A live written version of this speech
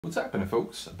What's happening,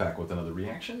 folks? Back with another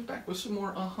reaction, back with some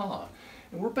more Aha.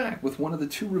 And we're back with one of the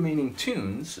two remaining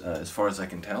tunes, as far as I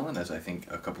can tell, and as I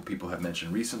think a couple people have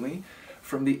mentioned recently,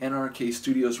 from the NRK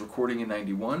Studios recording in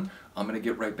 '91. I'm going to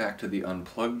get right back to the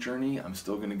Unplugged journey. I'm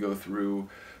still going to go through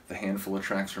the handful of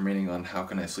tracks remaining on How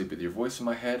Can I Sleep With Your Voice in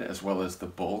My Head, as well as the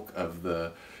bulk of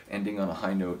the Ending on a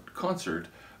High Note concert.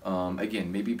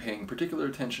 Again, maybe paying particular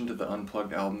attention to the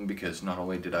Unplugged album, because not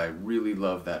only did I really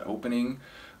love that opening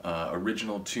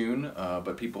original tune,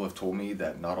 but people have told me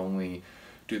that not only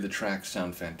do the tracks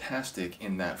sound fantastic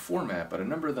in that format, but a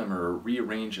number of them are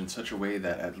rearranged in such a way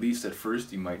that at least at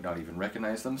first you might not even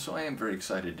recognize them, so I am very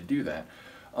excited to do that.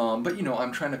 But you know,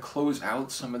 I'm trying to close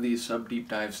out some of these sub-deep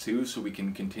dives too, so we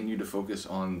can continue to focus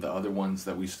on the other ones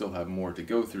that we still have more to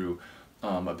go through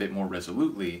a bit more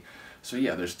resolutely. So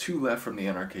yeah, there's two left from the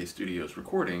NRK Studios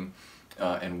recording,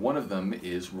 and one of them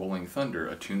is Rolling Thunder,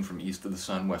 a tune from East of the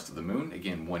Sun, West of the Moon,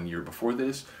 again 1 year before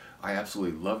this. I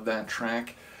absolutely love that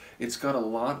track. It's got a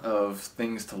lot of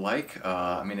things to like.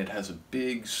 I mean, it has a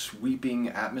big sweeping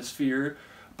atmosphere,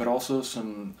 but also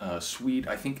some sweet,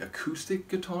 I think, acoustic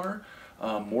guitar.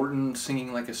 Morton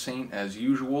singing like a saint as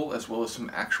usual, as well as some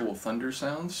actual thunder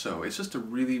sounds. So it's just a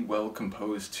really well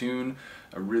composed tune,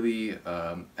 a really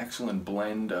excellent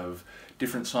blend of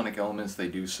different sonic elements they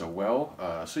do so well.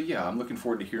 So yeah, I'm looking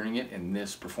forward to hearing it in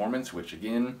this performance, which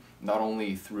again, not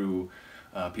only through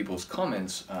people's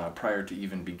comments prior to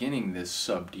even beginning this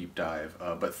sub-deep dive,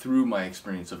 but through my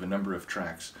experience of a number of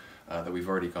tracks that we've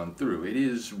already gone through. It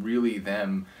is really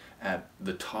them at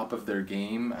the top of their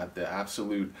game, at the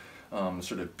absolute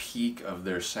sort of peak of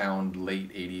their sound,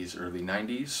 late 80s, early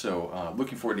 90s. So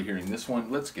looking forward to hearing this one.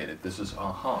 Let's get it. This is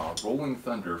Aha, Rolling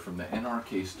Thunder from the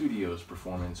NRK Studios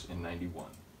performance in '91.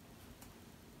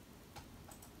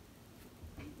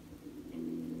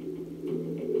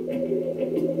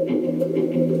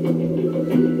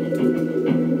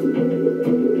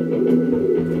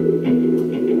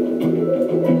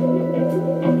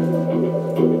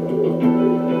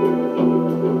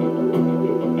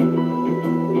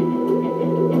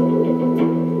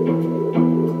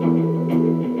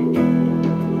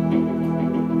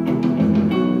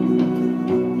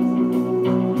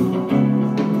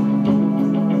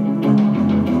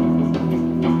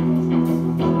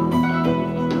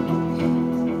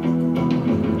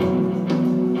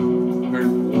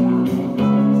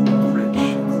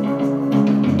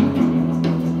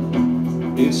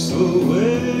 It's the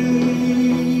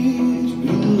weight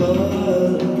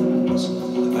below us,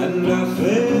 and I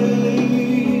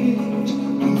fade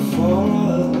before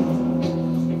us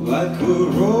like a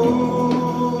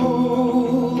rolling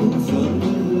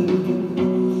thunder,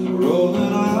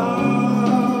 rolling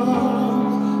out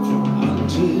from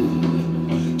under.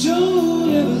 Don't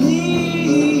ever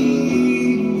leave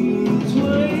this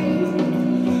way.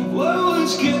 Whoa,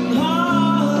 it's getting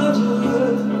harder.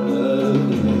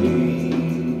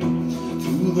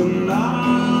 The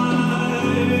night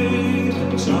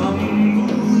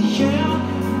tumble, yeah,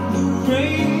 the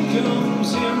rain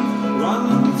comes in,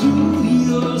 running through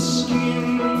your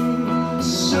skin,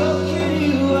 soaking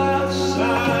you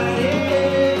outside in.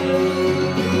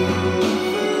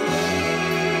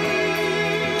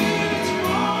 It's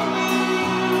morning,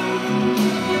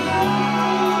 night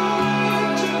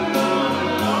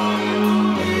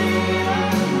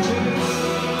tonight,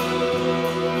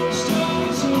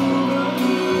 stars around.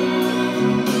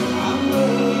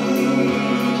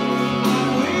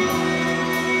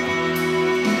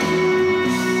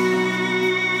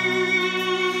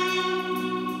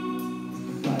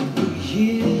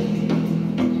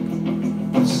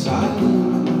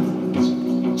 Silence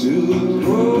to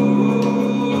grow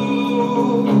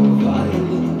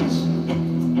violence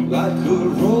like a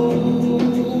rolling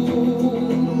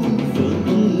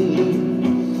thunder,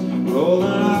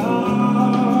 rolling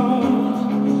out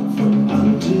from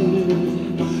under.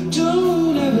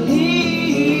 Don't ever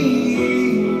leave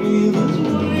me this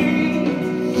way.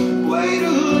 Wait a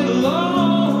little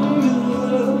longer,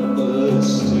 but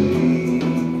stay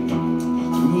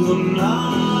through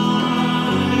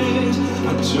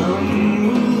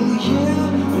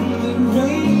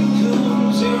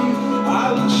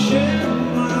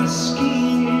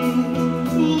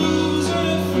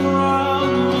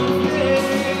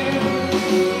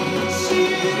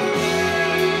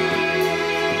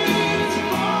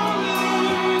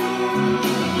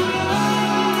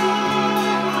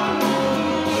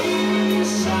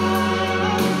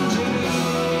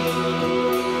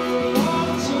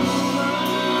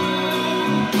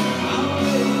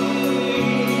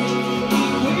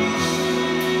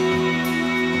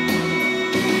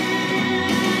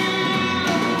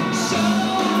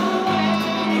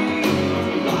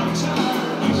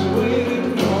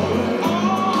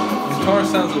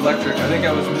sounds electric. I think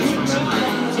I was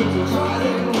misremembering.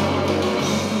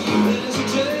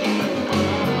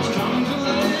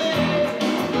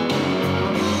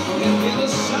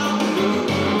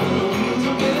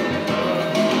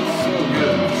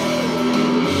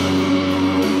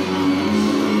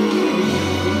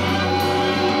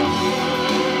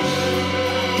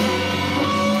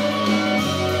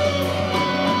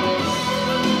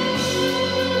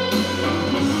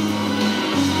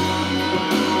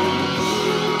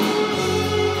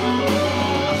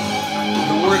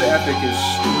 Epic is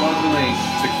struggling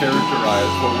to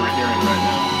characterize what we're hearing right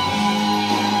now.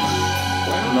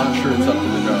 I'm not sure it's up to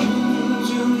the job.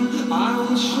 I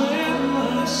will share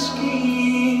my scheme.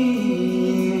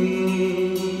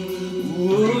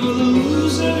 We'll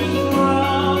lose everything around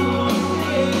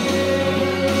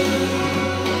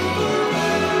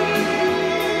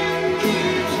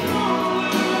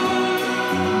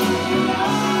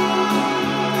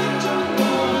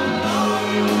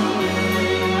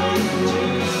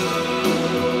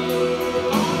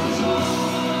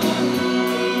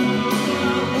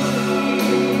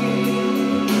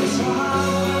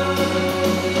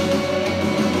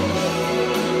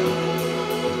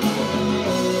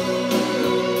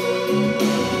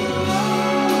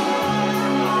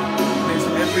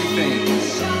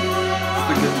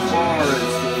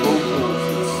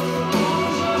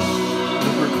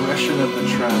of the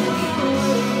track.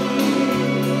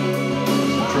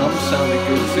 Drums sounded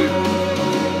good too.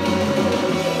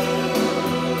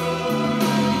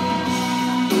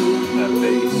 That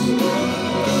bass.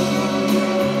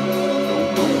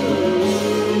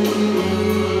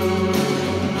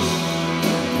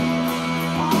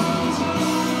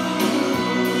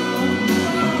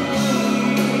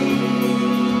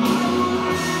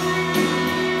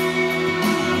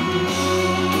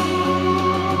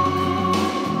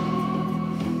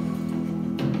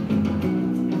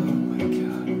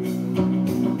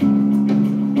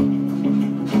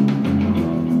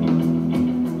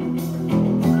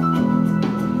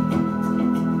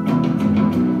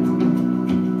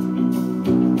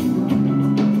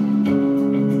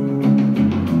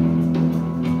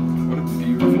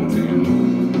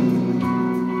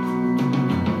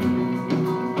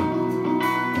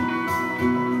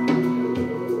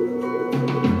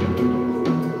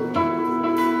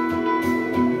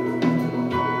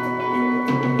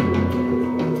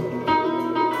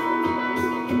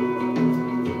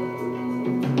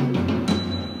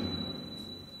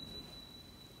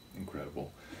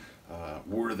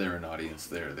 Were there an audience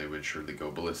there, they would surely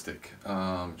go ballistic.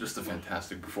 Just a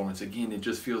fantastic performance. Again, it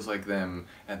just feels like them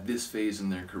at this phase in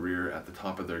their career, at the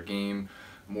top of their game.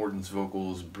 Morden's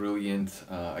vocals, brilliant.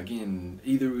 Again,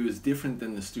 either it was different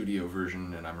than the studio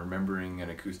version, and I'm remembering an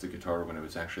acoustic guitar when it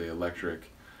was actually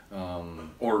electric,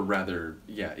 or rather,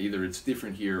 yeah, either it's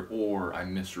different here or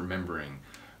I'm misremembering.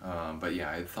 But yeah,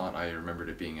 I thought I remembered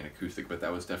it being an acoustic, but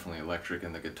that was definitely electric,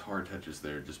 and the guitar touches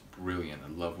there are just brilliant. I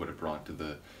love what it brought to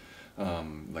the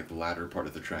like the latter part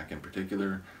of the track in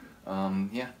particular.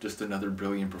 Yeah, just another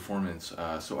brilliant performance.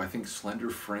 So I think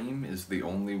Slender Frame is the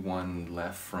only one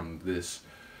left from this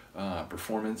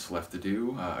performance left to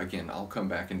do. Again, I'll come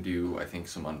back and do, I think,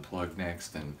 some Unplugged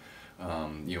next, and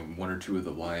you know, one or two of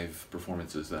the live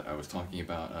performances that I was talking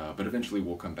about, but eventually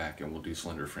we'll come back and we'll do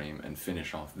Slender Frame and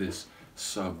finish off this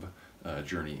sub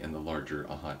journey in the larger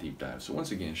a-ha deep dive. So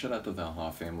once again, shout out to the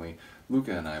a-ha family.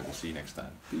 Luca and I will see you next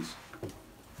time. Peace.